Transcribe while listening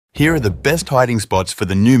Here are the best hiding spots for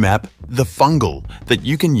the new map, the Fungle, that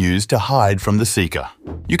you can use to hide from the Seeker.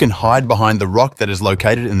 You can hide behind the rock that is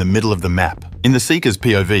located in the middle of the map. In the Seeker's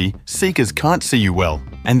POV, Seekers can't see you well,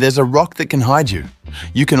 and there's a rock that can hide you.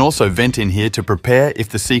 You can also vent in here to prepare if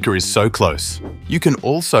the Seeker is so close. You can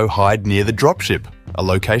also hide near the Dropship, a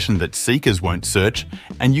location that Seekers won't search,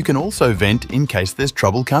 and you can also vent in case there's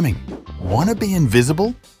trouble coming. Wanna be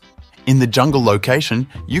invisible? In the jungle location,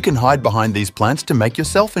 you can hide behind these plants to make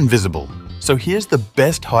yourself invisible. So here's the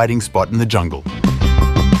best hiding spot in the jungle.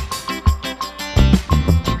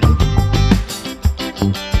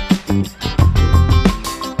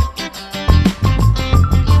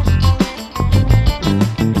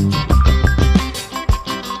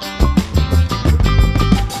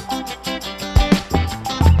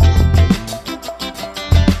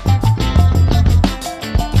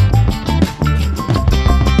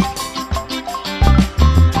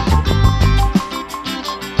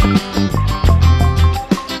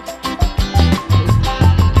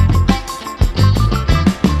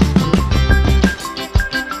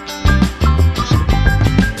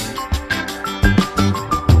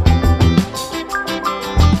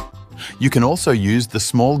 You can also use the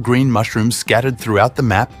small green mushrooms scattered throughout the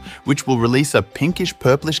map, which will release a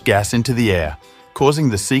pinkish-purplish gas into the air, causing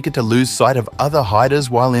the Seeker to lose sight of other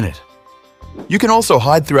hiders while in it. You can also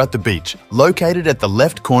hide throughout the beach, located at the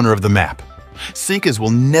left corner of the map. Seekers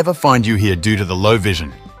will never find you here due to the low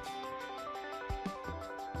vision.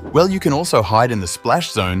 Well, you can also hide in the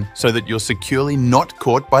splash zone so that you're securely not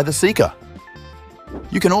caught by the Seeker.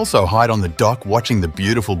 You can also hide on the dock watching the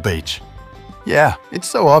beautiful beach. Yeah, it's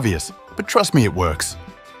so obvious, but trust me, it works.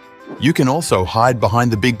 You can also hide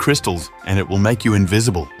behind the big crystals, and it will make you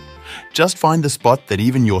invisible. Just find the spot that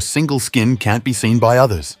even your single skin can't be seen by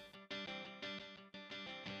others.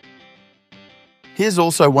 Here's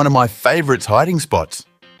also one of my favorites hiding spots.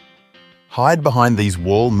 Hide behind these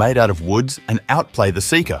walls made out of woods and outplay the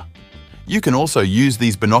Seeker. You can also use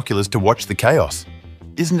these binoculars to watch the chaos.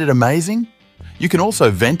 Isn't it amazing? You can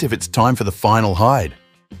also vent if it's time for the final hide.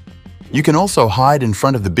 You can also hide in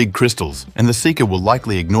front of the big crystals, and the Seeker will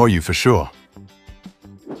likely ignore you for sure.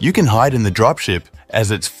 You can hide in the Dropship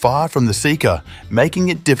as it's far from the Seeker, making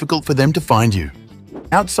it difficult for them to find you.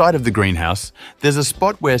 Outside of the greenhouse, there's a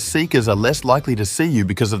spot where Seekers are less likely to see you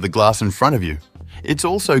because of the glass in front of you. It's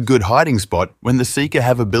also a good hiding spot when the Seeker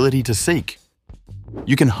have ability to seek.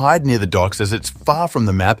 You can hide near the docks as it's far from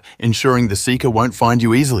the map, ensuring the Seeker won't find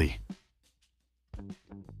you easily.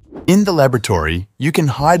 In the laboratory, you can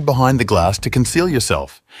hide behind the glass to conceal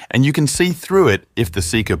yourself, and you can see through it if the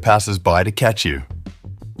Seeker passes by to catch you.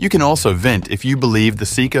 You can also vent if you believe the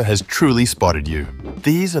Seeker has truly spotted you.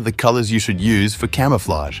 These are the colors you should use for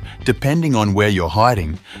camouflage, depending on where you're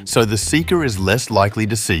hiding, so the Seeker is less likely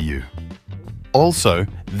to see you. Also,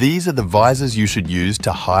 these are the visors you should use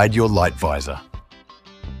to hide your light visor.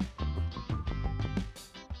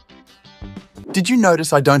 Did you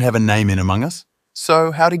notice I don't have a name in Among Us?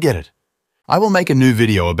 So how to get it? I will make a new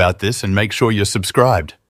video about this and make sure you're subscribed.